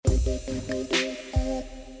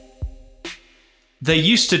They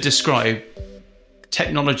used to describe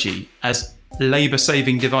technology as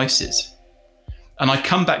labour-saving devices. And I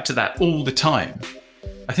come back to that all the time.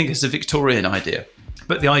 I think it's a Victorian idea.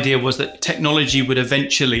 But the idea was that technology would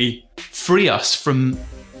eventually free us from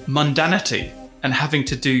mundanity and having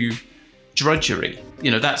to do drudgery.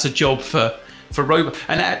 You know, that's a job for robots.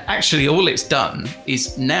 And actually all it's done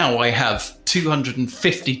is now I have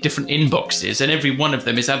 250 different inboxes and every one of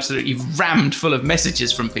them is absolutely rammed full of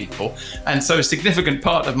messages from people. And so a significant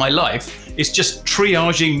part of my life is just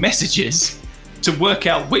triaging messages to work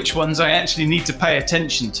out which ones I actually need to pay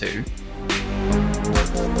attention to.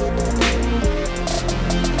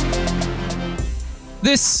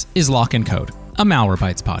 This is Lock and Code, a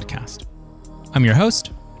Malwarebytes podcast. I'm your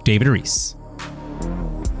host, David Rees.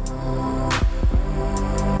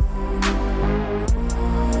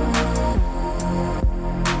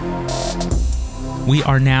 We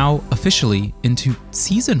are now officially into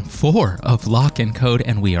season 4 of Lock and Code,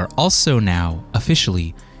 and we are also now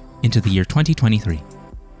officially into the year 2023.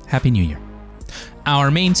 Happy New Year.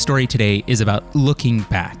 Our main story today is about looking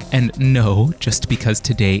back. And no, just because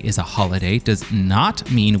today is a holiday does not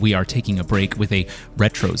mean we are taking a break with a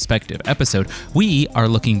retrospective episode. We are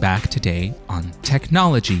looking back today on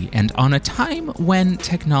technology and on a time when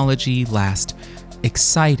technology last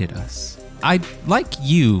excited us. I'd like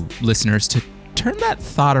you, listeners, to turn that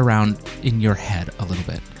thought around in your head a little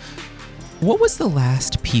bit. What was the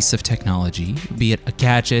last piece of technology, be it a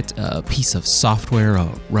gadget, a piece of software, a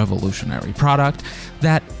revolutionary product,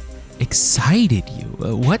 that excited you?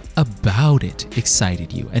 What about it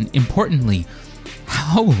excited you? And importantly,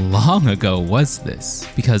 how long ago was this?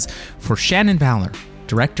 Because for Shannon Valor,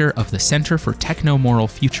 director of the Center for Techno-Moral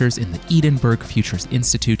Futures in the Edinburgh Futures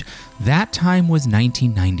Institute, that time was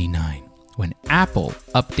 1999. When Apple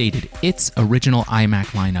updated its original iMac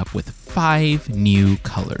lineup with 5 new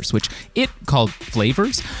colors, which it called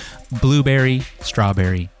flavors: blueberry,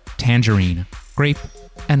 strawberry, tangerine, grape,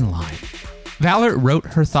 and lime. Valor wrote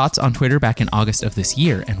her thoughts on Twitter back in August of this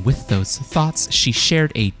year, and with those thoughts, she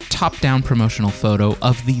shared a top-down promotional photo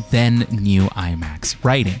of the then new iMacs,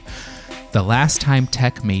 writing, "The last time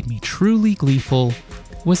tech made me truly gleeful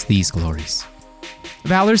was these glories."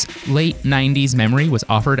 Valor's late 90s memory was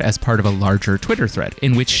offered as part of a larger Twitter thread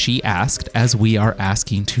in which she asked, as we are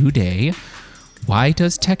asking today, why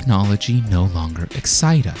does technology no longer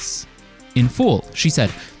excite us? In full, she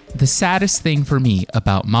said, "The saddest thing for me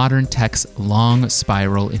about modern tech's long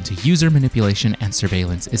spiral into user manipulation and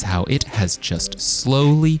surveillance is how it has just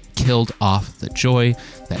slowly killed off the joy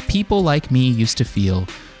that people like me used to feel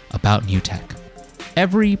about new tech.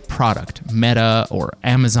 Every product Meta or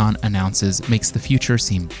Amazon announces makes the future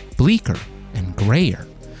seem bleaker and grayer.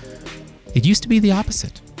 It used to be the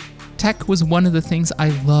opposite. Tech was one of the things I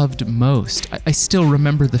loved most. I still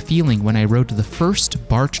remember the feeling when I rode the first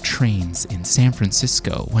BART trains in San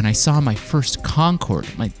Francisco, when I saw my first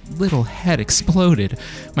Concorde, my little head exploded,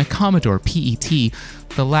 my Commodore PET.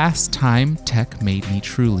 The last time tech made me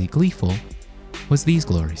truly gleeful was these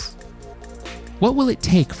glories." What will it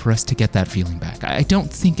take for us to get that feeling back? I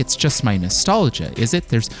don't think it's just my nostalgia, is it?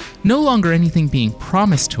 There's no longer anything being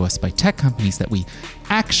promised to us by tech companies that we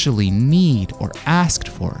actually need or asked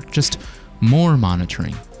for. Just more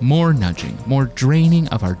monitoring, more nudging, more draining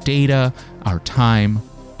of our data, our time,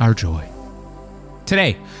 our joy.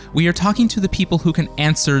 Today, we are talking to the people who can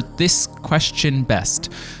answer this question best.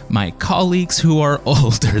 My colleagues who are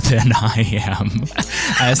older than I am.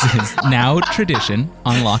 As is now tradition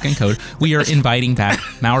on Lock and Code, we are inviting back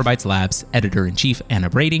Malwarebytes Labs editor-in-chief Anna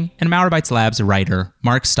Brading and Malwarebytes Labs writer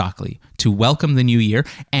Mark Stockley to welcome the new year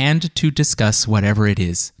and to discuss whatever it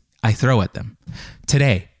is I throw at them.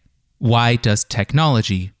 Today, why does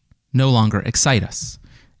technology no longer excite us?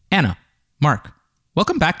 Anna, Mark,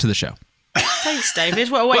 welcome back to the show. Thanks, David.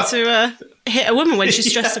 What a way to hit a woman when she's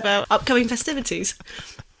stressed about upcoming festivities.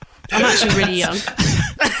 I'm actually really young.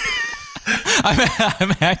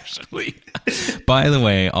 I'm actually, by the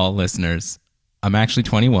way, all listeners, I'm actually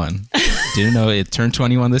 21. Didn't know it turned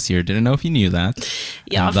 21 this year. Didn't know if you knew that.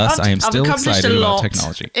 Yeah, I am still excited about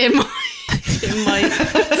technology. In my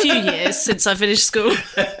few years since I finished school.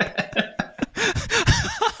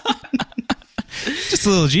 Just a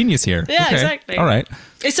little genius here. Yeah, okay. Exactly. All right.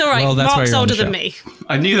 It's all right. Well, Mark's older than me.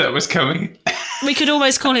 I knew that was coming. We could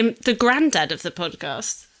almost call him the granddad of the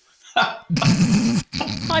podcast.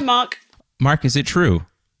 Hi, Mark. Mark, is it true?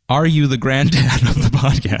 Are you the granddad of the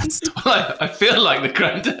podcast? Well, I feel like the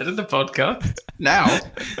granddad of the podcast now.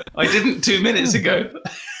 I didn't 2 minutes ago.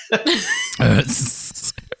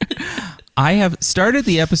 I have started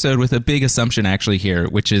the episode with a big assumption actually here,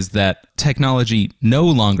 which is that technology no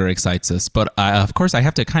longer excites us. But of course, I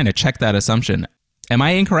have to kind of check that assumption. Am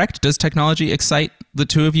I incorrect? Does technology excite the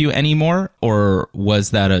two of you anymore? Or was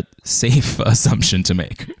that a safe assumption to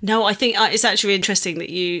make? No, I think it's actually interesting that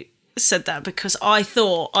you said that, because I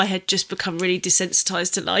thought I had just become really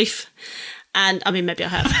desensitized to life. And I mean, maybe I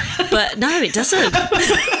have. But no, it doesn't.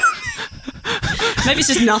 Maybe it's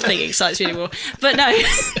just nothing excites me anymore. But no.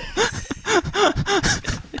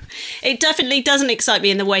 It definitely doesn't excite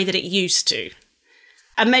me in the way that it used to.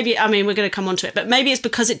 And maybe, I mean, we're going to come on to it, but maybe it's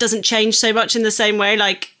because it doesn't change so much in the same way.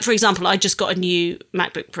 Like, for example, I just got a new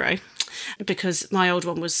MacBook Pro because my old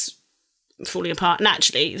one was falling apart. And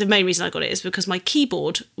actually, the main reason I got it is because my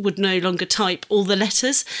keyboard would no longer type all the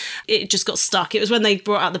letters. It just got stuck. It was when they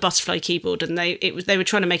brought out the butterfly keyboard, and they were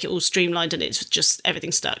trying to make it all streamlined, and it's just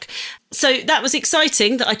everything stuck. So that was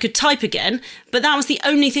exciting that I could type again, but that was the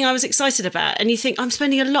only thing I was excited about. And you think, I'm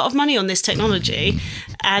spending a lot of money on this technology,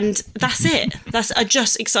 and that's it. I'm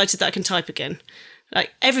just excited that I can type again. Like,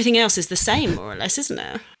 everything else is the same, more or less, isn't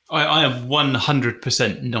it? I am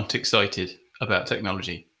 100% not excited about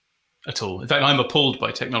technology at all. In fact, I'm appalled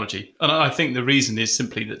by technology. And I think the reason is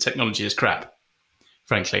simply that technology is crap,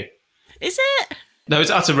 frankly. Is it? No, it's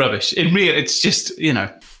utter rubbish. In real, it's just,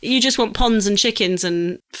 You just want ponds and chickens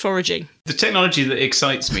and foraging. The technology that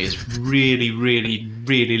excites me is really, really,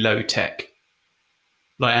 really low tech.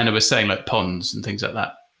 Like Anna was saying, like ponds and things like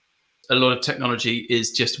that. A lot of technology is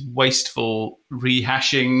just wasteful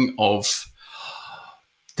rehashing of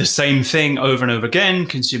the same thing over and over again,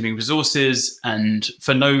 consuming resources and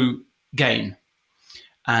for no gain.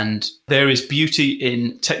 And there is beauty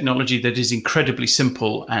in technology that is incredibly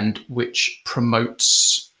simple and which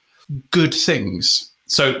promotes good things.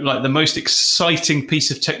 So, like, the most exciting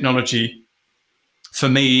piece of technology for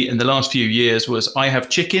me in the last few years was I have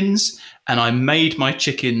chickens, and I made my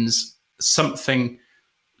chickens something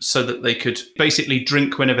so that they could basically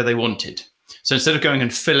drink whenever they wanted. So instead of going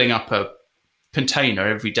and filling up a container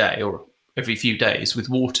every day or every few days with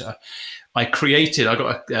water, I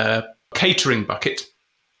got a catering bucket,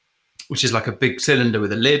 which is like a big cylinder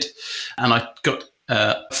with a lid, and I got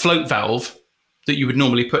a float valve that you would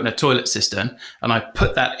normally put in a toilet cistern, and I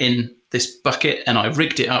put that in this bucket and I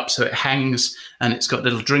rigged it up so it hangs, and it's got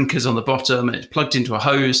little drinkers on the bottom, and it's plugged into a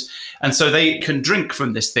hose, and so they can drink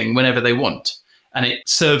from this thing whenever they want. And it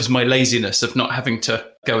serves my laziness of not having to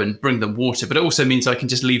go and bring them water, but it also means I can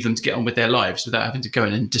just leave them to get on with their lives without having to go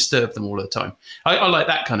in and disturb them all the time. I like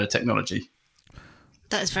that kind of technology.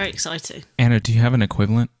 That is very exciting. Anna, do you have an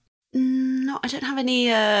equivalent? No, I don't have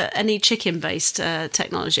any chicken-based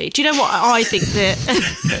technology. Do you know what I think that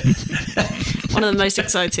one of the most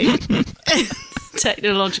exciting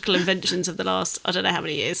technological inventions of the last, I don't know how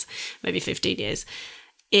many years, maybe 15 years,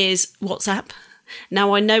 is WhatsApp.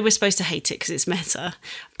 Now, I know we're supposed to hate it because it's meta,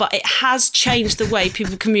 but it has changed the way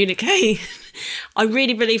people communicate. I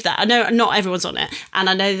really believe that. I know not everyone's on it, and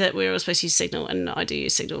I know that we're all supposed to use Signal, and I do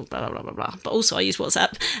use Signal, blah, blah, blah, blah, blah. But also I use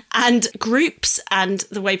WhatsApp and groups, and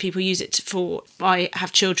the way people use it I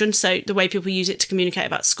have children, so the way people use it to communicate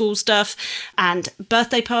about school stuff and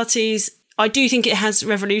birthday parties. I do think it has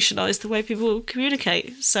revolutionised the way people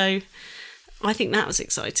communicate. So I think that was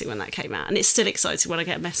exciting when that came out, and it's still exciting when I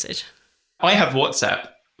get a message. I have WhatsApp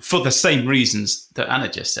for the same reasons that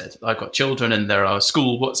Anna just said. I've got children, and there are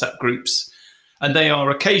school WhatsApp groups, and they are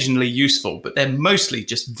occasionally useful, but they're mostly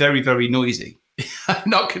just very, very noisy. I'm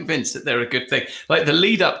not convinced that they're a good thing. Like the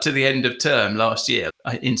lead up to the end of term last year,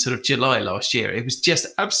 in sort of July last year, it was just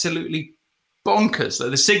absolutely bonkers. Like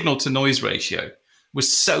the signal to noise ratio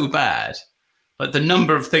was so bad. Like the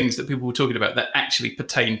number of things that people were talking about that actually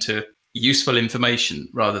pertain to useful information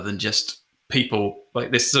rather than just people,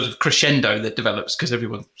 like this sort of crescendo that develops because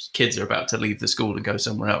everyone's kids are about to leave the school and go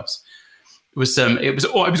somewhere else. It was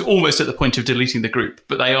almost at the point of deleting the group,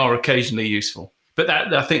 but they are occasionally useful. But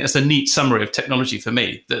I think that's a neat summary of technology for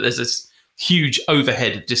me, that there's this huge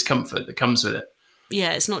overhead of discomfort that comes with it.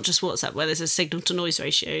 Yeah, it's not just WhatsApp where there's a signal to noise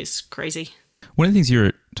ratio. It's crazy. One of the things you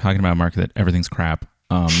were talking about, Mark, that everything's crap,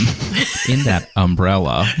 in that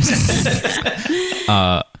umbrella,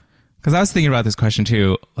 because I was thinking about this question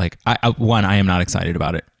too. Like, I am not excited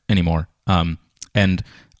about it anymore. And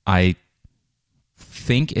I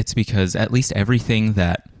think it's because at least everything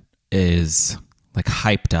that is like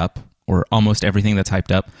hyped up, or almost everything that's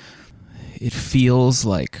hyped up, it feels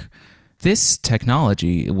like this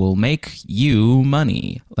technology will make you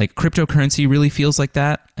money. Like cryptocurrency really feels like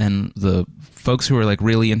that. And the folks who are like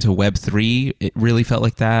really into Web3, it really felt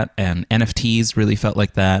like that. And NFTs really felt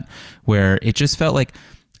like that, where it just felt like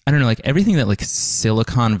I don't know, like everything that like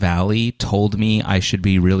Silicon Valley told me I should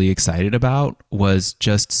be really excited about was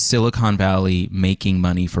just Silicon Valley making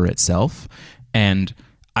money for itself. And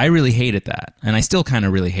I really hated that. And I still kind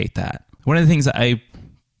of really hate that. One of the things that I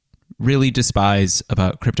really despise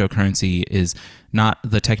about cryptocurrency is not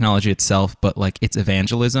the technology itself, but like its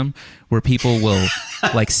evangelism, where people will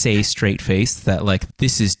like say straight faced that like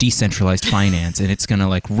this is decentralized finance and it's going to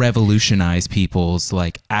like revolutionize people's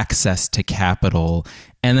like access to capital.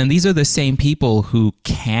 And then these are the same people who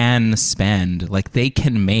can spend, like they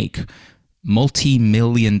can make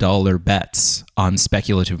multi-million-dollar bets on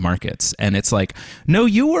speculative markets. And it's like, no,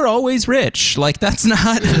 you were always rich. Like that's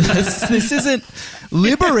not, this isn't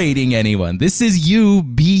liberating anyone. This is you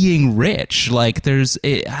being rich. Like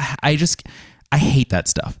I hate that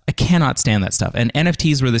stuff. I cannot stand that stuff. And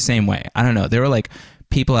NFTs were the same way. I don't know. There were like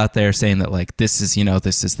people out there saying that like, this is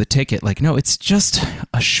the ticket. Like, no, it's just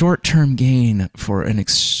a short-term gain for an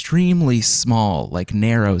extremely small, like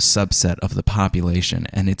narrow subset of the population.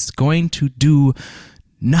 And it's going to do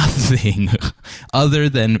nothing other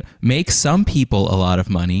than make some people a lot of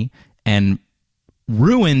money and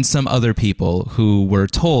ruin some other people who were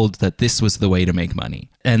told that this was the way to make money.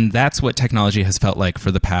 And that's what technology has felt like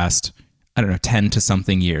for the past, I don't know, 10 to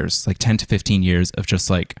something years, like 10 to 15 years of just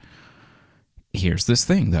like, here's this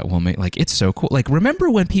thing that will make, like, it's so cool. Like, remember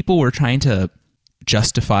when people were trying to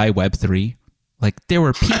justify Web3? Like, there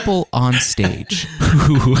were people on stage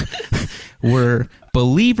who were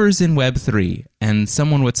believers in Web3, and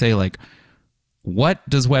someone would say, like, what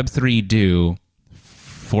does Web3 do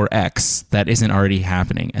for X that isn't already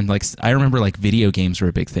happening? And, like, I remember, like, video games were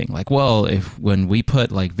a big thing. Like, well, when we put,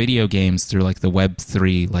 like, video games through, like, the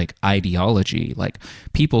Web3, like, ideology, like,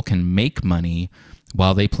 people can make money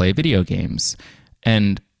while they play video games.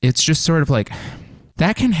 And it's just sort of like,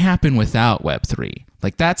 that can happen without Web3.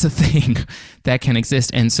 Like that's a thing that can exist.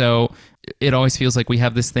 And so it always feels like we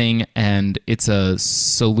have this thing and it's a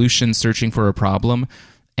solution searching for a problem.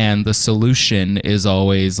 And the solution is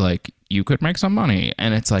always like, you could make some money.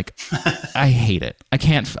 And it's like, I hate it. I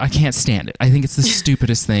can't stand it. I think it's the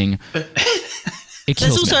stupidest thing. It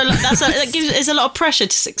kills me. There's a lot of pressure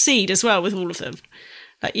to succeed as well with all of them.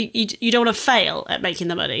 Like you don't want to fail at making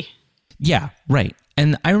the money. Yeah, right.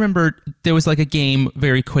 And I remember there was like a game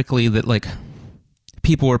very quickly that like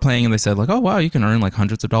people were playing and they said like, oh wow, you can earn like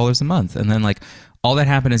hundreds of dollars a month. And then like all that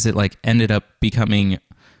happened is it like ended up becoming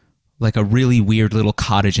like a really weird little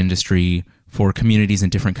cottage industry for communities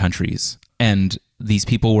in different countries. And these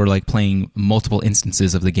people were like playing multiple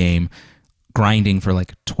instances of the game, grinding for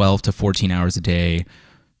like 12 to 14 hours a day,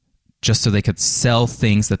 just so they could sell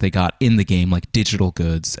things that they got in the game, like digital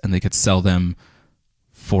goods, and they could sell them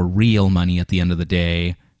for real money at the end of the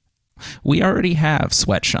day. We already have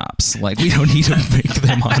sweatshops. Like, we don't need to make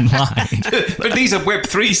them online. But these are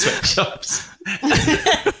Web3 sweatshops.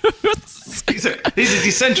 these are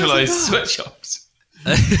decentralized sweatshops.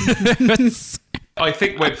 I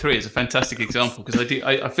think Web3 is a fantastic example because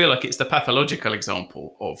I feel like it's the pathological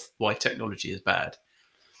example of why technology is bad.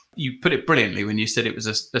 You put it brilliantly when you said it was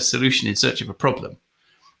a solution in search of a problem.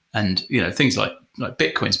 And, you know, things like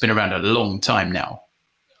Bitcoin's been around a long time now.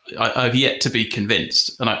 I've yet to be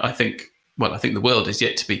convinced. And I think the world is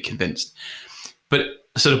yet to be convinced. But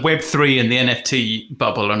sort of Web3 and the NFT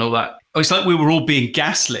bubble and all that, it's like we were all being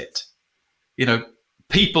gaslit. You know,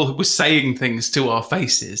 people who were saying things to our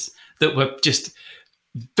faces that were just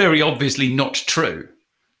very obviously not true.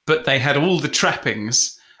 But they had all the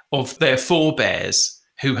trappings of their forebears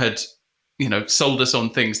who had, you know, sold us on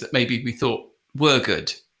things that maybe we thought were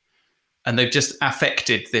good. And they've just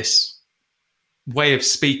affected this way of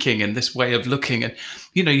speaking and this way of looking. And,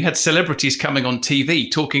 you know, you had celebrities coming on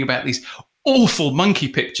TV talking about these awful monkey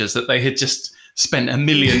pictures that they had just spent $1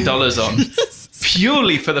 million on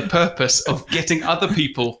purely for the purpose of getting other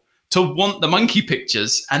people to want the monkey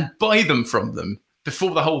pictures and buy them from them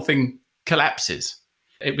before the whole thing collapses.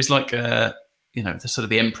 It was like, the sort of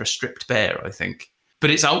the emperor stripped bare, I think. But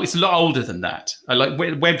it's a lot older than that. I like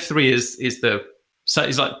Web3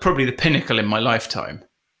 is like probably the pinnacle in my lifetime.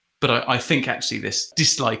 But I think actually this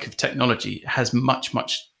dislike of technology has much,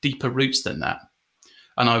 much deeper roots than that.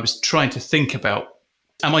 And I was trying to think about,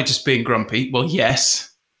 am I just being grumpy? Well,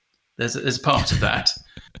 yes, there's a part of that.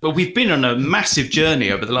 But we've been on a massive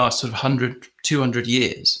journey over the last sort of 100, 200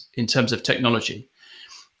 years in terms of technology.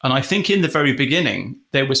 And I think in the very beginning,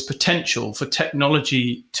 there was potential for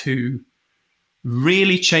technology to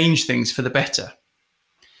really change things for the better.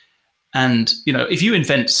 And, you know, if you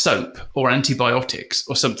invent soap or antibiotics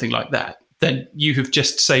or something like that, then you have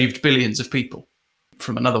just saved billions of people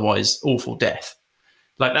from an otherwise awful death.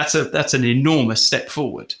 Like that's an enormous step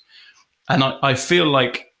forward. And I feel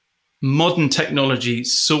like modern technology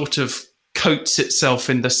sort of coats itself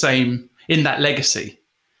in that legacy.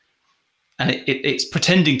 And it's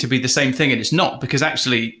pretending to be the same thing, and it's not, because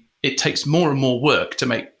actually it takes more and more work to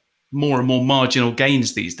make more and more marginal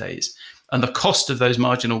gains these days. And the cost of those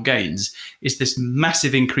marginal gains is this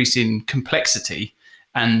massive increase in complexity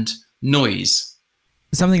and noise.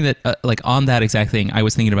 Something that like on that exact thing I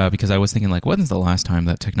was thinking about, because I was thinking like, when's the last time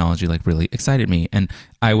that technology like really excited me? And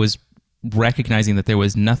I was recognizing that there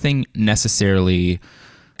was nothing necessarily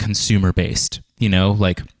consumer based,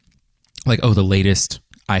 like, oh, the latest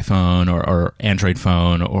iPhone or Android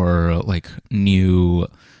phone or like new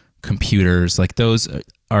computers, like those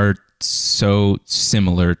are so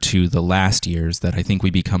similar to the last years that I think we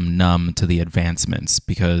become numb to the advancements,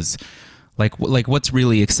 because like what's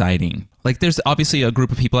really exciting? Like there's obviously a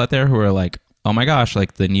group of people out there who are like, oh my gosh,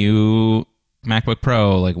 like the new MacBook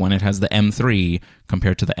Pro, like when it has the M3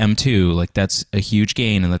 compared to the M2, like that's a huge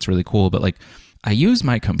gain and that's really cool. But like I use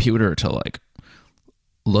my computer to like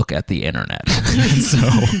look at the internet. So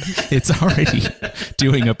it's already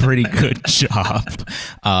doing a pretty good job.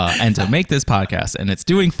 And to make this podcast, and it's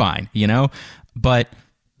doing fine, But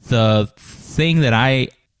the thing that I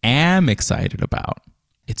am excited about,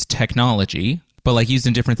 it's technology, but like used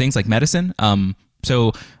in different things like medicine.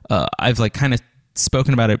 So I've like kind of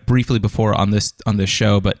spoken about it briefly before on this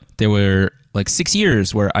show, but there were like 6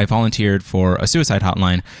 years where I volunteered for a suicide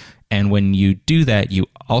hotline. And when you do that, you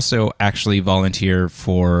also actually volunteer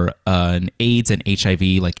for an AIDS and HIV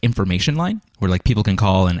like information line, where like people can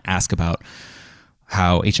call and ask about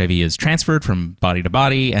how HIV is transferred from body to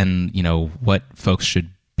body, and what folks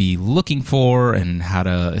should be looking for, and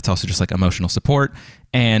it's also just like emotional support.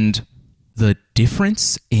 And the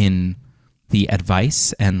difference in the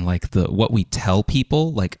advice and like what we tell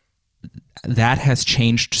people, like that has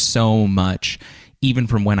changed so much, even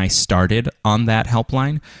from when I started on that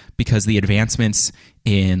helpline, because the advancements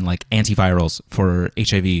in like antivirals for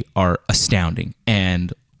HIV are astounding.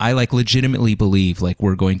 And I like legitimately believe like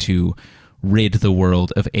we're going to rid the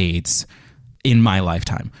world of AIDS in my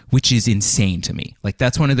lifetime, which is insane to me. Like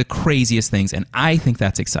that's one of the craziest things. And I think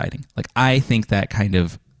that's exciting. Like I think that kind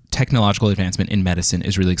of technological advancement in medicine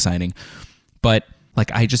is really exciting. But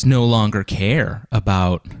like I just no longer care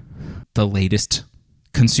about the latest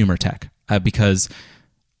consumer tech. Because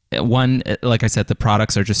one, like I said, the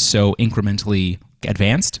products are just so incrementally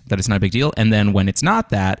advanced that it's not a big deal. And then when it's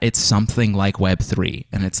not that, it's something like Web3.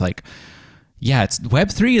 And it's like, yeah,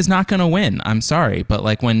 Web3 is not going to win. I'm sorry. But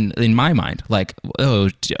like when, in my mind, like,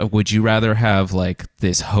 oh, would you rather have like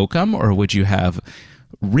this hokum, or would you have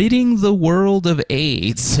ridding the world of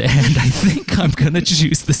AIDS? And I think I'm going to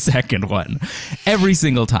choose the second one every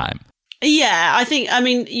single time. Yeah,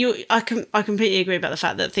 I completely agree about the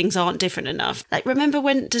fact that things aren't different enough. Like, remember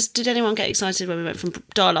did anyone get excited when we went from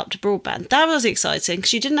dial-up to broadband? That was exciting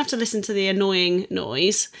because you didn't have to listen to the annoying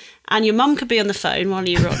noise, and your mum could be on the phone while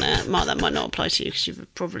you were on it. Mark, that might not apply to you because you were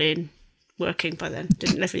probably working by then,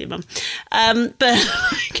 didn't live with your mum. But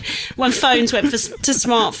like, when phones went to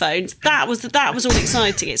smartphones, that was all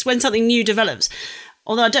exciting. It's when something new develops.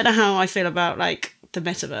 Although I don't know how I feel about like the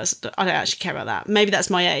metaverse. I don't actually care about that. Maybe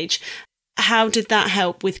that's my age. How did that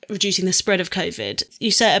help with reducing the spread of COVID?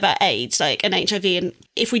 You said about AIDS, like, and HIV, and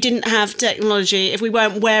if we didn't have technology, if we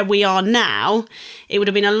weren't where we are now, it would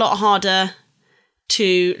have been a lot harder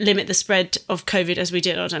to limit the spread of COVID as we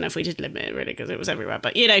did. I don't know if we did limit it really because it was everywhere,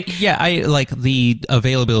 but Yeah, I like the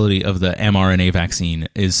availability of the mRNA vaccine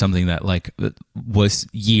is something that like was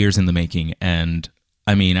years in the making. And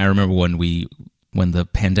I mean, I remember when the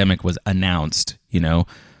pandemic was announced,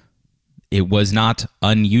 it was not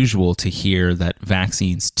unusual to hear that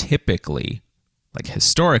vaccines typically, like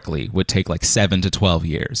historically, would take like 7 to 12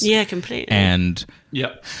 years. Yeah, completely. And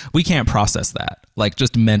we can't process that. Like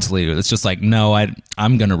just mentally, it's just like, no,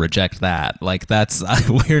 I'm going to reject that. Like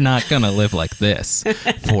we're not going to live like this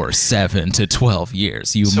for 7 to 12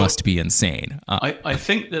 years. You must be insane. I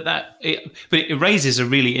think but it raises a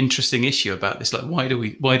really interesting issue about this. Like, why do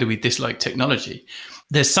we dislike technology?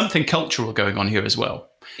 There's something cultural going on here as well.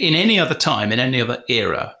 In any other time, in any other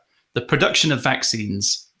era, the production of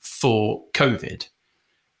vaccines for COVID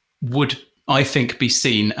would, I think, be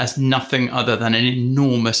seen as nothing other than an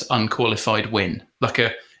enormous unqualified win, like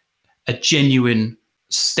a genuine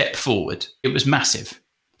step forward. It was massive.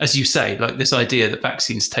 As you say, like this idea that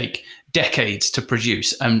vaccines take decades to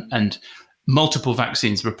produce and multiple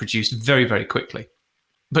vaccines were produced very, very quickly.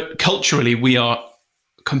 But culturally, we are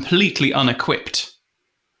completely unequipped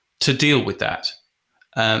to deal with that.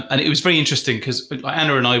 And it was very interesting because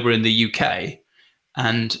Anna and I were in the UK,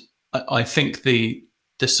 and I think the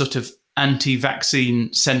sort of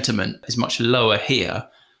anti-vaccine sentiment is much lower here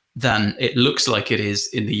than it looks like it is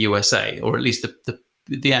in the USA, or at least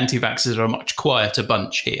the anti-vaxxers are a much quieter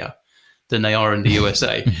bunch here than they are in the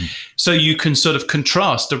USA. So you can sort of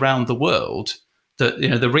contrast around the world that, you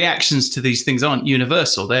know, the reactions to these things aren't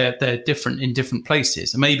universal. They're different in different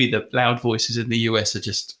places. And maybe the loud voices in the US are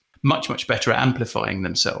just much, much better at amplifying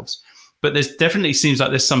themselves. But there's definitely seems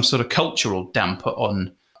like there's some sort of cultural damper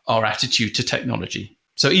on our attitude to technology.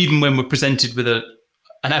 So even when we're presented with an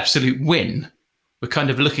absolute win, we're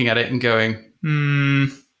kind of looking at it and going,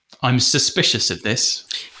 I'm suspicious of this.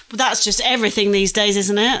 Well, that's just everything these days,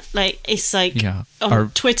 isn't it? Like, it's like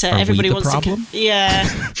on Twitter, everybody wants problem? to...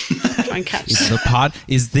 try and catch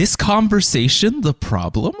Is this conversation the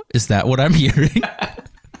problem? Is that what I'm hearing?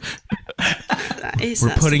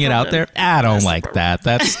 We're putting it out there? I don't like that.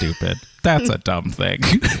 That's stupid. That's a dumb thing.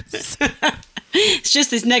 It's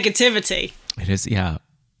just this negativity. It is, yeah.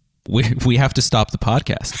 We have to stop the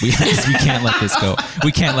podcast. We can't let this go.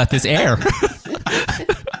 We can't let this air.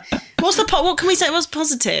 What can we say? What's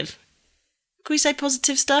positive? Can we say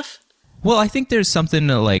positive stuff? Well, I think there's something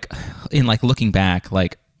like in like looking back,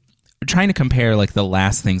 like trying to compare like the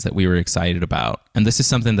last things that we were excited about, and this is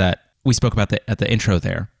something that we spoke about at the intro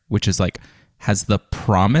there, which is like, has the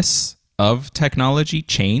promise of technology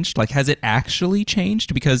changed? Like, has it actually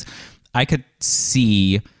changed? Because I could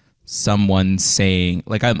see someone saying,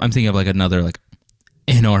 like, I'm thinking of like another like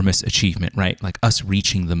enormous achievement, right? Like us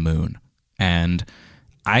reaching the moon. And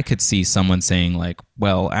I could see someone saying like,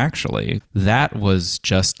 well, actually, that was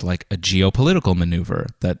just like a geopolitical maneuver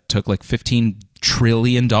that took like $15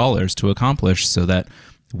 trillion to accomplish so that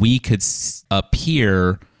we could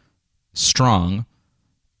appear strong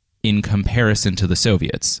in comparison to the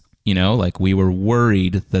Soviets. You know, like we were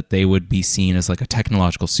worried that they would be seen as like a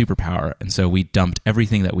technological superpower. And so we dumped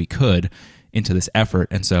everything that we could into this effort.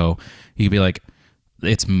 And so you could be like,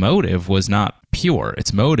 its motive was not pure.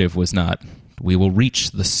 Its motive was not, we will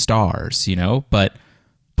reach the stars, you know, but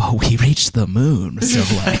we reached the moon. So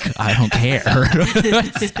like, I don't care.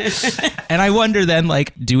 And I wonder then,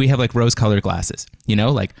 like, do we have like rose colored glasses? You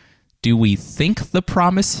know, like, do we think the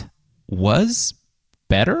promise was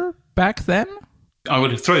better back then? I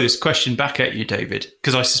would throw this question back at you, David,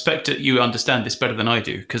 because I suspect that you understand this better than I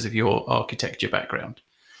do because of your architecture background.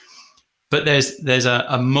 But there's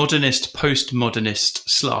a modernist, postmodernist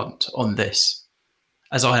slant on this,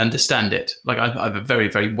 as I understand it. Like I have a very,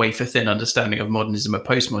 very wafer-thin understanding of modernism or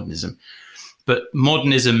postmodernism. But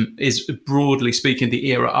modernism is, broadly speaking,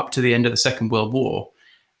 the era up to the end of the Second World War.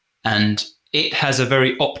 And it has a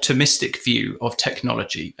very optimistic view of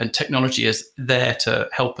technology, and technology is there to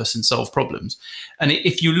help us and solve problems. And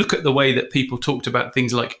if you look at the way that people talked about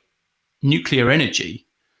things like nuclear energy,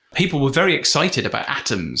 people were very excited about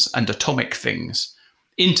atoms and atomic things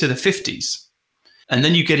into the 50s. And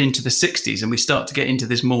then you get into the 60s and we start to get into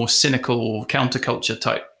this more cynical counterculture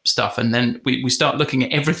type stuff. And then we start looking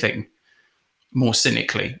at everything more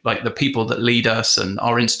cynically, like the people that lead us and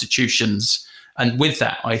our institutions. And with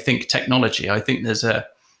that, I think technology, I think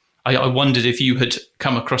I wondered if you had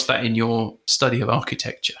come across that in your study of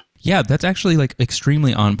architecture. Yeah, that's actually like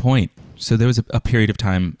extremely on point. So there was a period of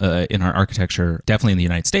time in our architecture, definitely in the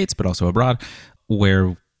United States, but also abroad,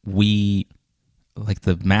 where we, like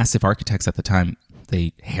the massive architects at the time,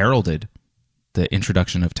 they heralded the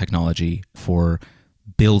introduction of technology for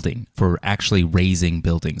building, for actually raising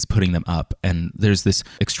buildings, putting them up. And there's this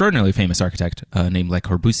extraordinarily famous architect named Le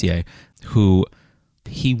Corbusier, who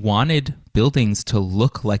he wanted buildings to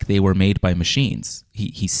look like they were made by machines.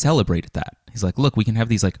 He celebrated that. He's like, look, we can have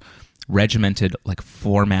these like regimented, like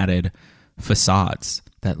formatted facades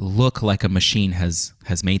that look like a machine has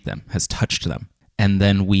made them, has touched them. And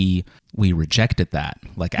then we rejected that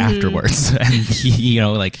like afterwards. And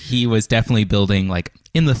he was definitely building like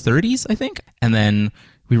in the 30s, I think. And then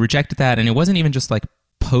we rejected that. And it wasn't even just like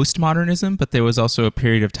postmodernism, but there was also a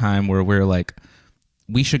period of time where we're like,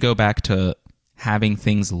 we should go back to having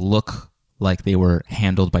things look like they were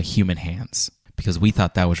handled by human hands, because we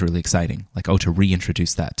thought that was really exciting. Like, to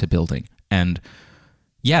reintroduce that to building. And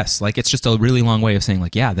yes, like it's just a really long way of saying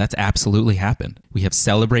like, yeah, that's absolutely happened. We have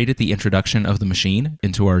celebrated the introduction of the machine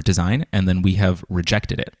into our design, and then we have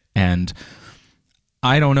rejected it. And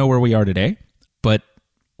I don't know where we are today, but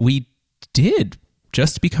we did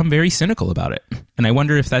just become very cynical about it. And I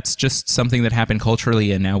wonder if that's just something that happened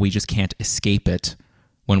culturally, and now we just can't escape it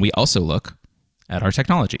when we also look at our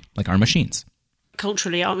technology, like our machines.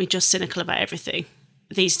 Culturally, aren't we just cynical about everything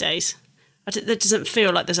these days? There doesn't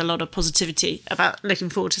feel like there's a lot of positivity about looking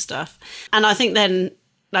forward to stuff. And I think then,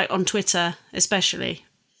 like on Twitter especially,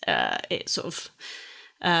 it sort of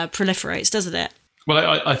proliferates, doesn't it?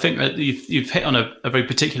 Well, I think that you've hit on a very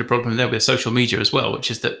particular problem there with social media as well,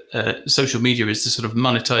 which is that social media is the sort of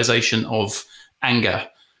monetization of anger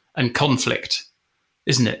and conflict,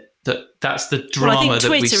 isn't it? That's the drama I think that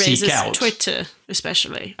Twitter we seek out. Twitter,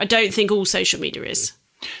 especially. I don't think all social media is.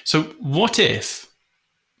 So what if,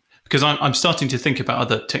 because I'm starting to think about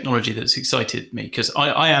other technology that's excited me, because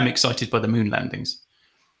I am excited by the moon landings.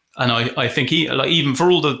 And I think even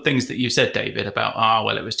for all the things that you said, David, about,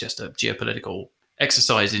 well, it was just a geopolitical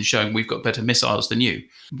exercise in showing we've got better missiles than you.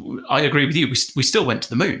 I agree with you. We still went to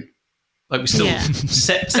the moon. Like we still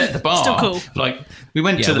set the bar. Still cool. Like we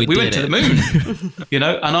went to the moon, you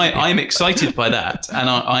know. And I'm excited by that, and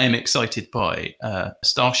I am excited by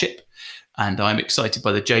Starship, and I'm excited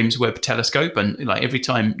by the James Webb Telescope. And like every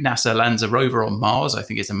time NASA lands a rover on Mars, I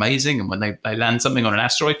think it's amazing. And when they land something on an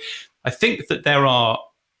asteroid, I think that there are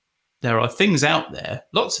things out there,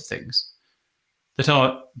 lots of things that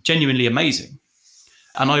are genuinely amazing.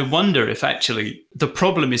 And I wonder if actually the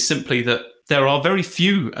problem is simply that there are very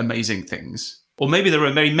few amazing things, or maybe there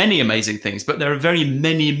are very many amazing things, but there are very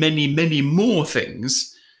many, many, many more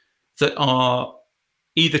things that are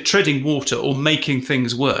either treading water or making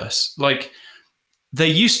things worse. Like they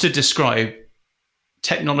used to describe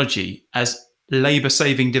technology as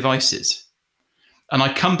labor-saving devices. And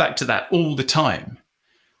I come back to that all the time.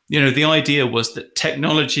 You know, the idea was that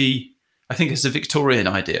technology, I think it's a Victorian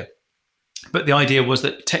idea, but the idea was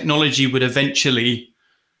that technology would eventually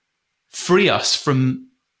free us from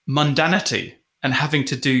mundanity and having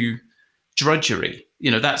to do drudgery.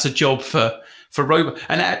 You know, that's a job for robots.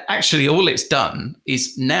 And actually all it's done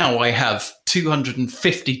is now I have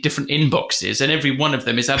 250 different inboxes and every one of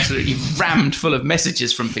them is absolutely rammed full of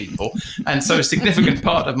messages from people. And so a significant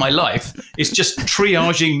part of my life is just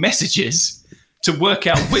triaging messages to work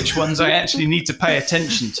out which ones I actually need to pay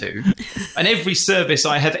attention to. And every service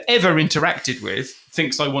I have ever interacted with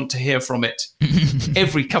thinks I want to hear from it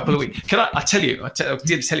every couple of weeks. Can I tell you, I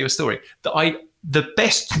did tell you a story, that the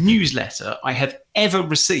best newsletter I have ever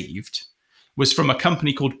received was from a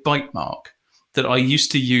company called Bytemark that I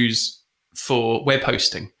used to use for web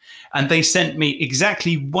hosting. And they sent me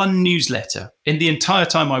exactly one newsletter in the entire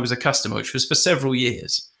time I was a customer, which was for several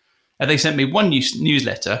years. And they sent me one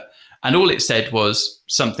newsletter, and all it said was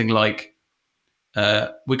something like,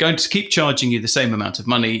 we're going to keep charging you the same amount of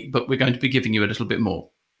money, but we're going to be giving you a little bit more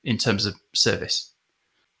in terms of service.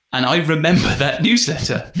 And I remember that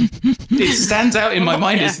newsletter. It stands out in my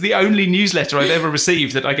mind as the only newsletter I've ever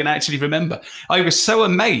received that I can actually remember. I was so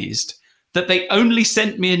amazed that they only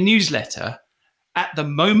sent me a newsletter at the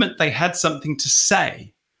moment they had something to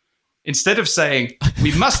say. Instead of saying,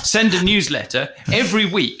 we must send a newsletter every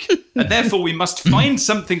week, and therefore we must find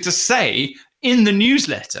something to say in the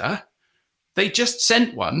newsletter, they just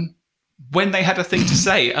sent one when they had a thing to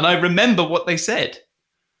say. And I remember what they said.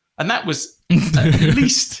 And that was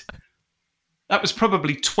that was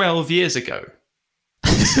probably 12 years ago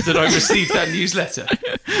that I received that newsletter.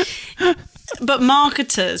 But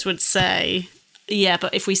marketers would say, yeah,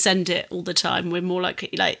 but if we send it all the time, we're more likely,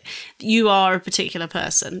 like, you are a particular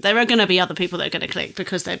person. There are going to be other people that are going to click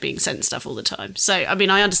because they're being sent stuff all the time. So, I mean,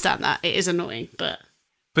 I understand that. It is annoying, but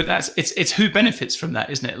it's who benefits from that,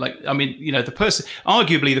 isn't it? Like, I mean, you know,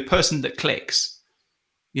 arguably the person that clicks,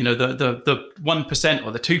 you know, the 1%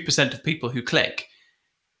 or the 2% of people who click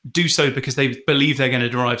do so because they believe they're going to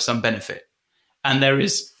derive some benefit. And there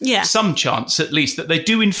is some chance, at least, that they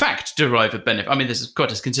do, in fact, derive a benefit. I mean, there's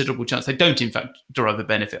quite a considerable chance they don't, in fact, derive a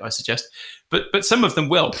benefit, I suggest. But some of them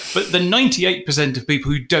will. But the 98% of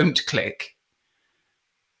people who don't click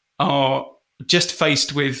are just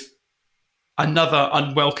faced with another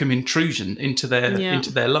unwelcome intrusion into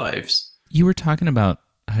their lives. You were talking about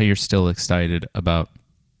how you're still excited about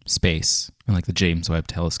space and like the James Webb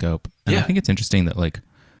Telescope. And I think it's interesting that, like,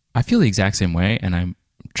 I feel the exact same way, and I'm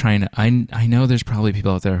trying to, I know there's probably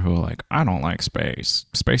people out there who are like, I don't like space.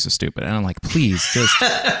 Space is stupid. And I'm like, please just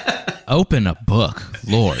open a book,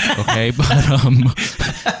 Lord. Okay. But,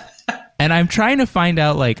 and I'm trying to find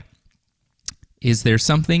out, like, is there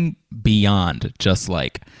something beyond just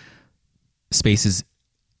like space is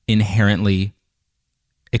inherently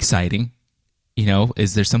exciting? You know,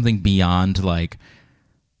 is there something beyond like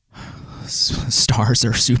stars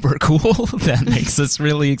are super cool that makes us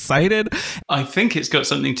really excited? I think it's got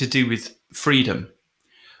something to do with freedom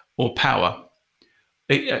or power.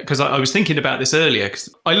 Because I was thinking about this earlier,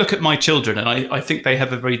 because I look at my children and I think they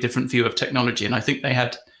have a very different view of technology. And I think they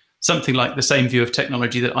had something like the same view of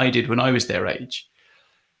technology that I did when I was their age.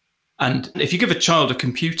 And if you give a child a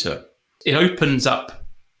computer, it opens up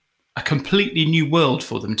a completely new world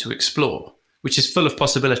for them to explore, which is full of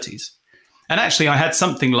possibilities. And actually, I had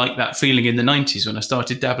something like that feeling in the 90s when I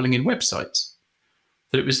started dabbling in websites.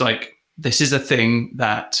 That it was like, this is a thing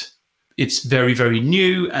that it's very, very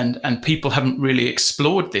new, and people haven't really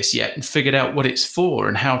explored this yet and figured out what it's for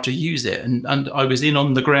and how to use it. And I was in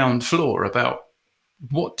on the ground floor about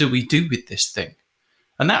what do we do with this thing?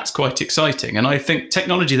 And that's quite exciting. And I think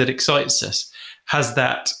technology that excites us has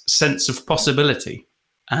that sense of possibility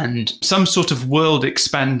and some sort of world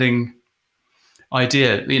expanding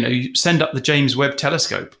idea. You know, you send up the James Webb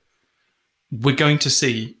Telescope, we're going to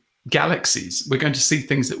see galaxies. We're going to see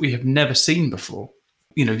things that we have never seen before.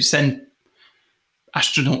 You know, send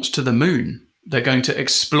astronauts to the moon. They're going to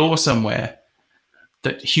explore somewhere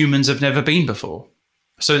that humans have never been before.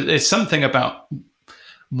 So there's something about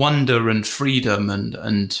wonder and freedom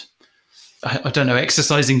and I don't know,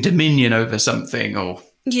 exercising dominion over something or...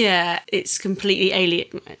 Yeah, it's completely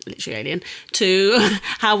alien, literally alien, to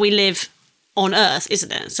how we live on Earth,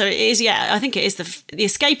 isn't it? So it is, yeah, I think it is the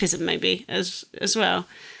escapism maybe as well.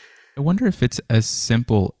 I wonder if it's as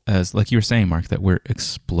simple as, like you were saying, Mark, that we're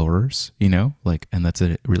explorers, you know, like, and that's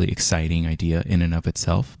a really exciting idea in and of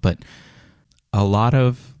itself. But a lot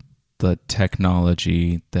of the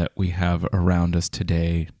technology that we have around us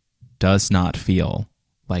today does not feel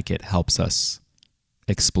like it helps us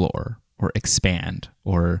explore or expand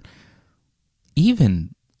or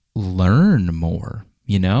even learn more,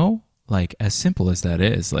 you know? Like, as simple as that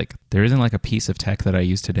is, like, there isn't like a piece of tech that I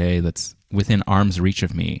use today that's within arm's reach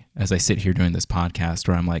of me as I sit here doing this podcast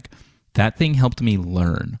where I'm like, that thing helped me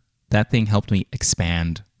learn. That thing helped me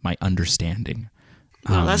expand my understanding.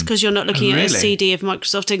 Well, that's because you're not looking really? at a CD of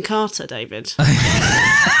Microsoft Encarta, David.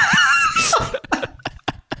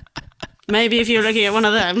 Maybe if you were looking at one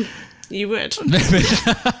of them, you would.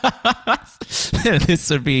 This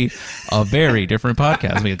would be a very different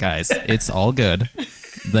podcast. I mean, guys, it's all good.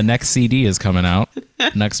 The next CD is coming out.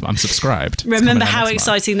 I'm subscribed. Remember how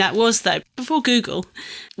exciting that was, though? Before Google,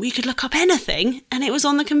 we could look up anything and it was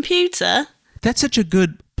on the computer. That's such a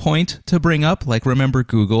good point to bring up. Like, remember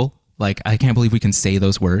Google? Like, I can't believe we can say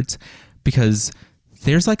those words because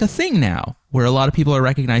there's like a thing now where a lot of people are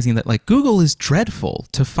recognizing that like Google is dreadful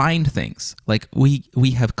to find things. Like we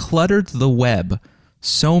have cluttered the web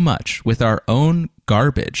so much with our own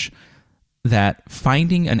garbage that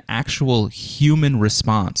finding an actual human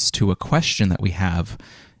response to a question that we have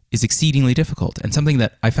is exceedingly difficult. And something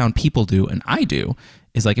that I found people do, and I do,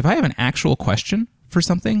 is like if I have an actual question for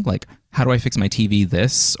something, like how do I fix my TV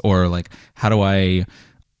this? Or like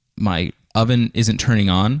my oven isn't turning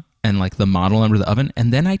on and like the model number of the oven.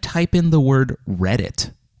 And then I type in the word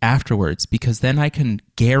Reddit afterwards because then I can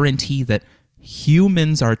guarantee that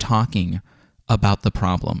humans are talking about the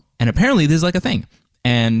problem. And apparently this is like a thing.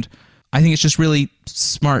 And I think it's just really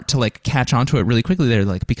smart to like catch onto it really quickly there,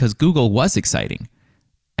 like because Google was exciting.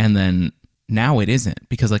 And then now it isn't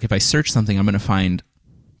because like if I search something, I'm going to find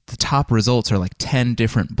the top results are like 10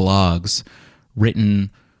 different blogs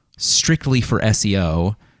written strictly for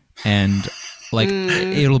SEO. And like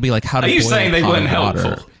it'll be like how to boil a pot of water. Are you saying they weren't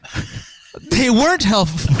helpful? They weren't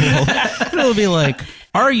helpful. It'll be like,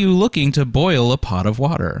 are you looking to boil a pot of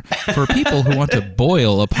water? For people who want to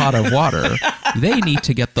boil a pot of water, they need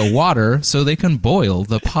to get the water so they can boil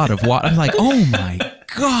the pot of water. I'm like, oh my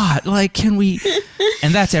God, like can we?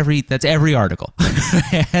 And that's every article.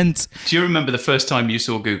 And do you remember the first time you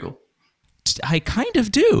saw Google? I kind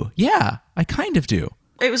of do. Yeah, I kind of do.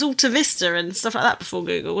 It was Alta Vista and stuff like that before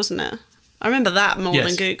Google, wasn't it? I remember that more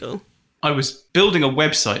than Google. I was building a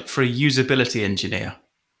website for a usability engineer.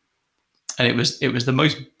 And it was the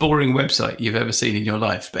most boring website you've ever seen in your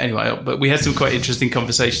life. But anyway, we had some quite interesting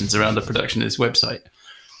conversations around the production of this website.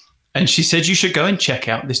 And she said, you should go and check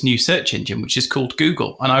out this new search engine, which is called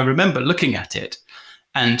Google. And I remember looking at it,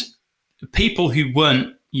 and people who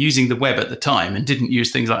weren't using the web at the time and didn't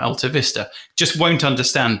use things like Alta Vista just won't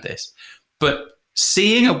understand this. But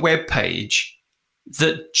seeing a web page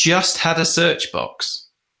that just had a search box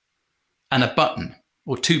and a button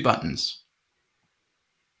or two buttons,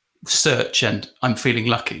 search and I'm feeling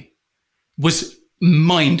lucky, was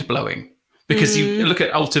mind-blowing. Because you look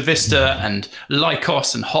at Alta Vista and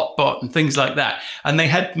Lycos and Hotbot and things like that, and they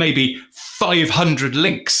had maybe 500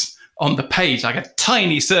 links on the page, like a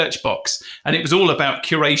tiny search box, and it was all about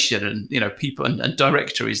curation and people and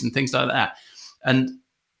directories and things like that. And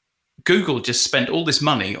Google just spent all this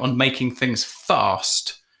money on making things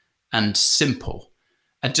fast and simple,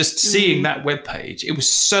 and just seeing that web page, it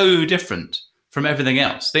was so different from everything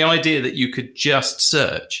else. The idea that you could just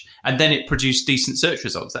search and then it produced decent search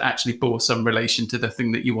results that actually bore some relation to the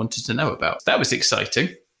thing that you wanted to know about. That was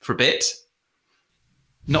exciting for a bit.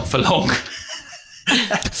 Not for long.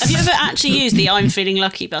 Have you ever actually used the I'm feeling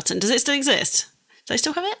lucky button? Does it still exist? Do they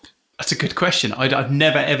still have it? That's a good question. I've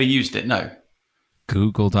never ever used it. No.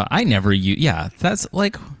 Google. I never use. Yeah, that's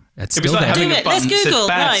like that's It was still like there. having Do a it. Let's button that said Google,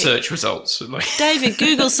 bad right. search results. Like, David,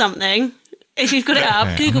 Google something. If you've got it up,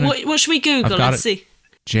 Okay, Google. What should we Google? got Let's it. see.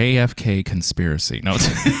 JFK conspiracy. No.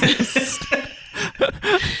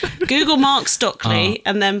 Google Mark Stockley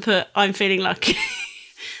and then put I'm feeling lucky.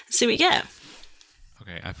 See what you get.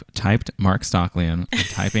 Okay, I've typed Mark Stockley in. I'm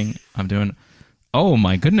typing. I'm doing. Oh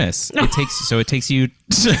my goodness! It takes you.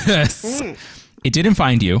 It didn't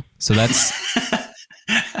find you, so that's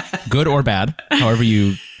good or bad, however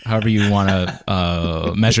you want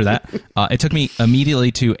to measure that. It took me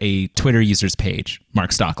immediately to a Twitter user's page,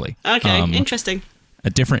 Mark Stockley. Okay, interesting. A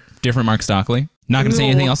different Mark Stockley. Not going to say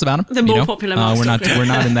anything else about him. The more popular Mark Stockley. We're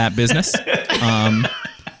not in that business.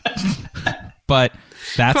 But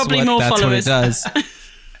that's Probably more what it followers. does.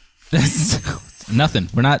 That's nothing.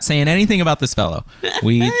 We're not saying anything about this fellow.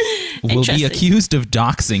 We will be Interesting. accused of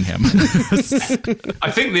doxing him. I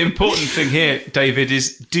think the important thing here, David,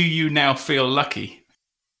 is do you now feel lucky?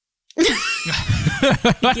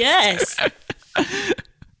 Yes.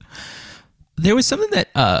 There was something that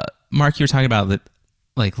Mark, you were talking about, that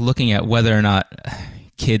like looking at whether or not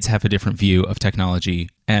kids have a different view of technology,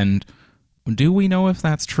 and do we know if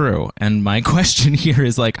that's true? And my question here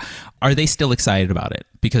is like, are they still excited about it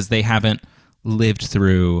because they haven't lived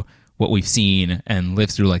through what we've seen and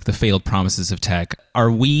lived through like the failed promises of tech?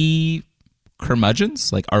 Are we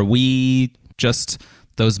curmudgeons? Like, are we just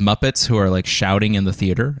those Muppets who are like shouting in the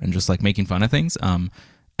theater and just like making fun of things?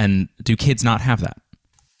 And do kids not have that?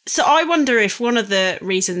 So I wonder if one of the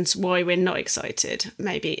reasons why we're not excited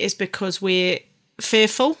maybe is because we're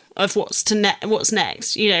fearful of what's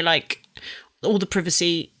next. You know, like all the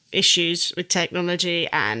privacy issues with technology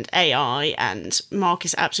and AI, and Mark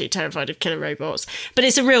is absolutely terrified of killer robots, but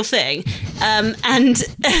it's a real thing. And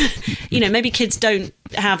you know, maybe kids don't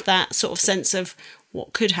have that sort of sense of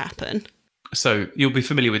what could happen. So you'll be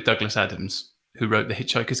familiar with Douglas Adams, who wrote The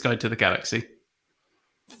Hitchhiker's Guide to the Galaxy.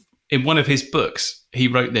 In one of his books, he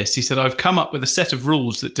wrote this. He said, I've come up with a set of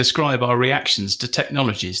rules that describe our reactions to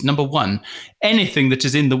technologies. Number one, anything that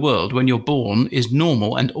is in the world when you're born is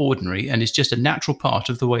normal and ordinary and is just a natural part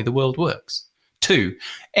of the way the world works. Two,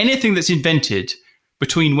 anything that's invented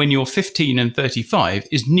between when you're 15 and 35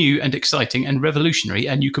 is new and exciting and revolutionary,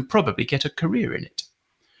 and you could probably get a career in it.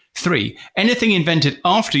 Three, anything invented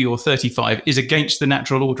after you're 35 is against the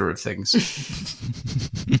natural order of things.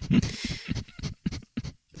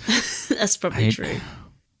 That's probably true.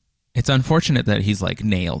 It's unfortunate that he's like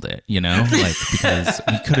nailed it, you know, like because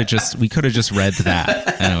we could have just read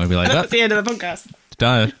that and it would be like, That's oh, the end of the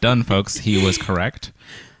podcast. done, folks. He was correct.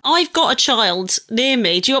 I've got a child near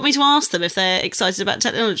me. Do you want me to ask them if they're excited about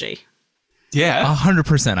technology? Yeah.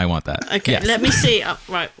 100%. I want that. Okay, Yes. let me see. Oh,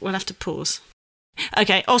 right, we'll have to pause.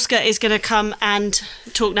 Okay, Oscar is going to come and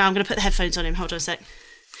talk now. I'm going to put the headphones on him. Hold on a sec.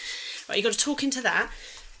 Right, you've got to talk into that.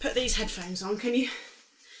 Put these headphones on, can you?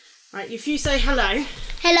 Right, if you say hello.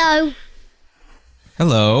 Hello.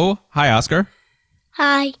 Hello. Hi, Oscar.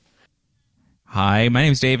 Hi. Hi, my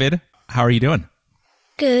name's David. How are you doing?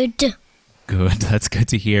 Good. Good. That's good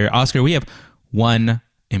to hear. Oscar, we have one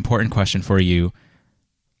important question for you.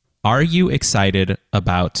 Are you excited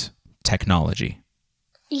about technology?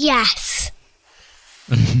 Yes.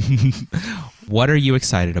 What are you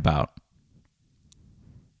excited about?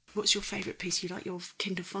 What's your favourite piece? You like your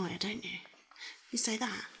Kindle Fire, don't you? You say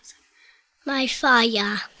that. My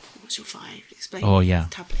fire. What's your fire? Explain. Oh, yeah.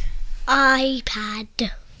 Tablet. iPad.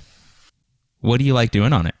 What do you like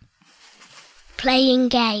doing on it? Playing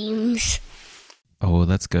games. Oh,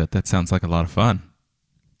 that's good. That sounds like a lot of fun.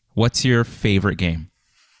 What's your favorite game?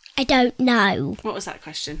 I don't know. What was that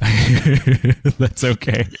question? That's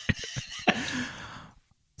okay.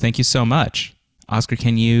 Thank you so much. Oscar,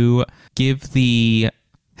 can you give the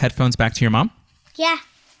headphones back to your mom? Yeah.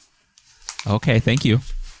 Okay, thank you.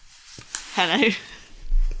 Hello.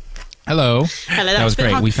 Hello. Hello. That was a bit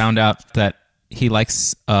great. hard. We found out that he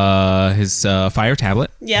likes his Fire tablet.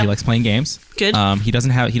 Yeah. He likes playing games. Good. He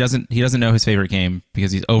doesn't know his favorite game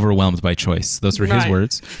because he's overwhelmed by choice. Those were his Right.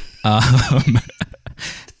 words.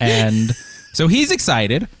 And so he's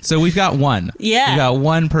excited. So we've got one. Yeah. We've got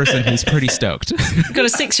one person who's pretty stoked. I've got a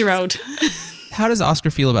 6-year-old. How does Oscar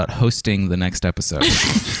feel about hosting the next episode?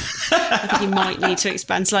 I think he might need to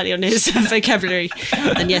expand slightly on his vocabulary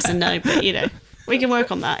than yes and no, but you know, we can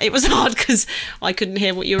work on that. It was hard because I couldn't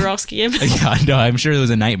hear what you were asking him. Yeah, no, I'm sure it was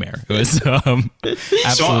a nightmare. It was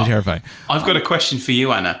absolutely terrifying. I've got a question for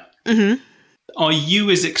you, Anna. Mm-hmm. Are you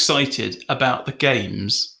as excited about the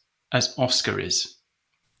games as Oscar is?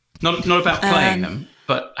 Not about playing them,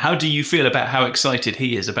 but how do you feel about how excited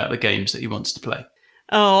he is about the games that he wants to play?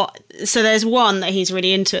 Oh, so there's one that he's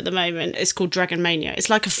really into at the moment. It's called Dragon Mania. It's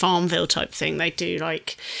like a Farmville type thing. They do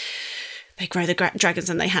like, they grow the dragons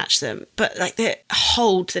and they hatch them. But like the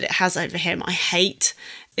hold that it has over him, I hate.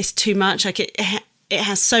 It's too much. Like it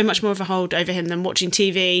has so much more of a hold over him than watching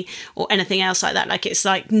TV or anything else like that. Like it's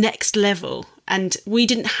like next level. And we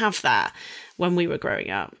didn't have that when we were growing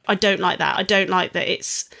up. I don't like that. I don't like that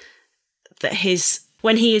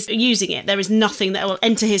when he is using it, there is nothing that will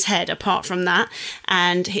enter his head apart from that.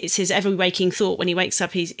 And it's his every waking thought. When he wakes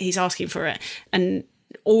up, he's asking for it. And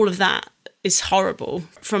all of that is horrible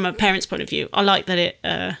from a parent's point of view. I like that it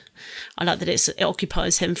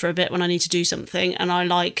occupies him for a bit when I need to do something. And I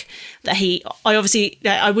like that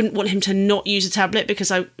I wouldn't want him to not use a tablet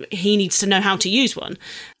because he needs to know how to use one.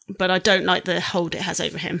 But I don't like the hold it has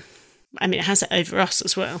over him. I mean, it has it over us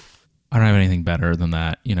as well. I don't have anything better than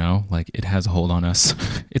that, like it has a hold on us.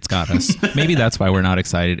 It's got us. Maybe that's why we're not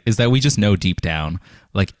excited, is that we just know deep down,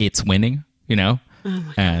 like it's winning, Oh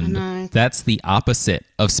my and God, that's the opposite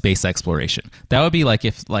of space exploration. That would be like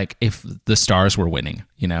if the stars were winning,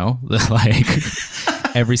 like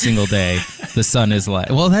every single day the sun is like,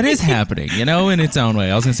 well, that is happening, in its own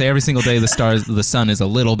way. I was going to say every single day the sun is a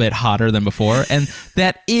little bit hotter than before, and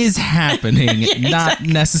that is happening. Yeah, not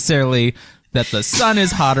necessarily that the sun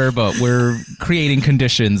is hotter, but we're creating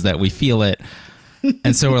conditions that we feel it.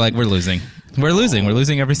 And so we're losing. We're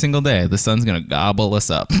losing every single day. The sun's going to gobble us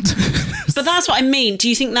up. But that's what I mean. Do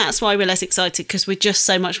you think that's why we're less excited? Because we're just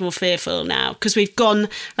so much more fearful now. Because we've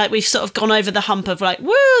sort of gone over the hump of like,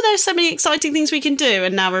 woo, there's so many exciting things we can do.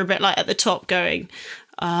 And now we're a bit like at the top going,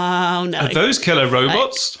 oh no. Are those killer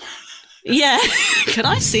robots? Yeah. Can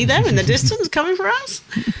I see them in the distance coming for us?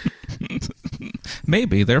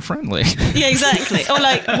 Maybe they're friendly. Yeah, exactly. Or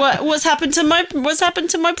like, what's happened to my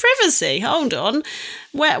privacy? Hold on.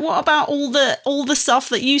 What about all the stuff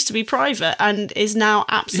that used to be private and is now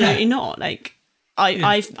absolutely not? Like, Can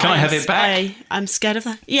I have it back? I'm scared of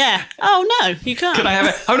that. Yeah. Oh no, you can't. Can I have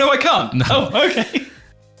it? Oh no, I can't. No. Oh, okay.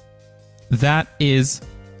 That is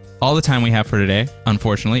all the time we have for today,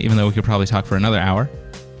 unfortunately, even though we could probably talk for another hour.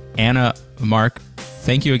 Anna, Mark,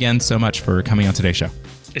 thank you again so much for coming on today's show.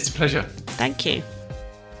 It's a pleasure. Thank you.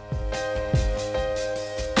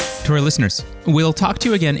 To our listeners, we'll talk to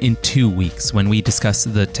you again in 2 weeks when we discuss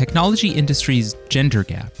the technology industry's gender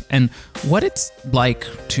gap and what it's like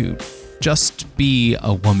to just be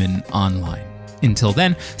a woman online. Until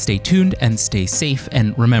then, stay tuned and stay safe.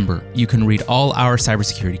 And remember, you can read all our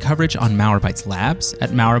cybersecurity coverage on Malwarebytes Labs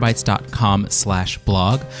at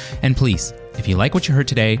malwarebytes.com/blog. And please, if you like what you heard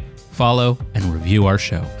today, follow and review our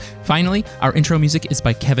show. Finally, our intro music is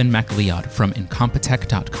by Kevin MacLeod from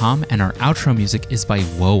Incompetech.com, and our outro music is by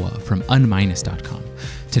Woa from Unminus.com.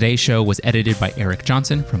 Today's show was edited by Eric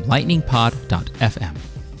Johnson from lightningpod.fm.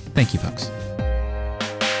 Thank you, folks.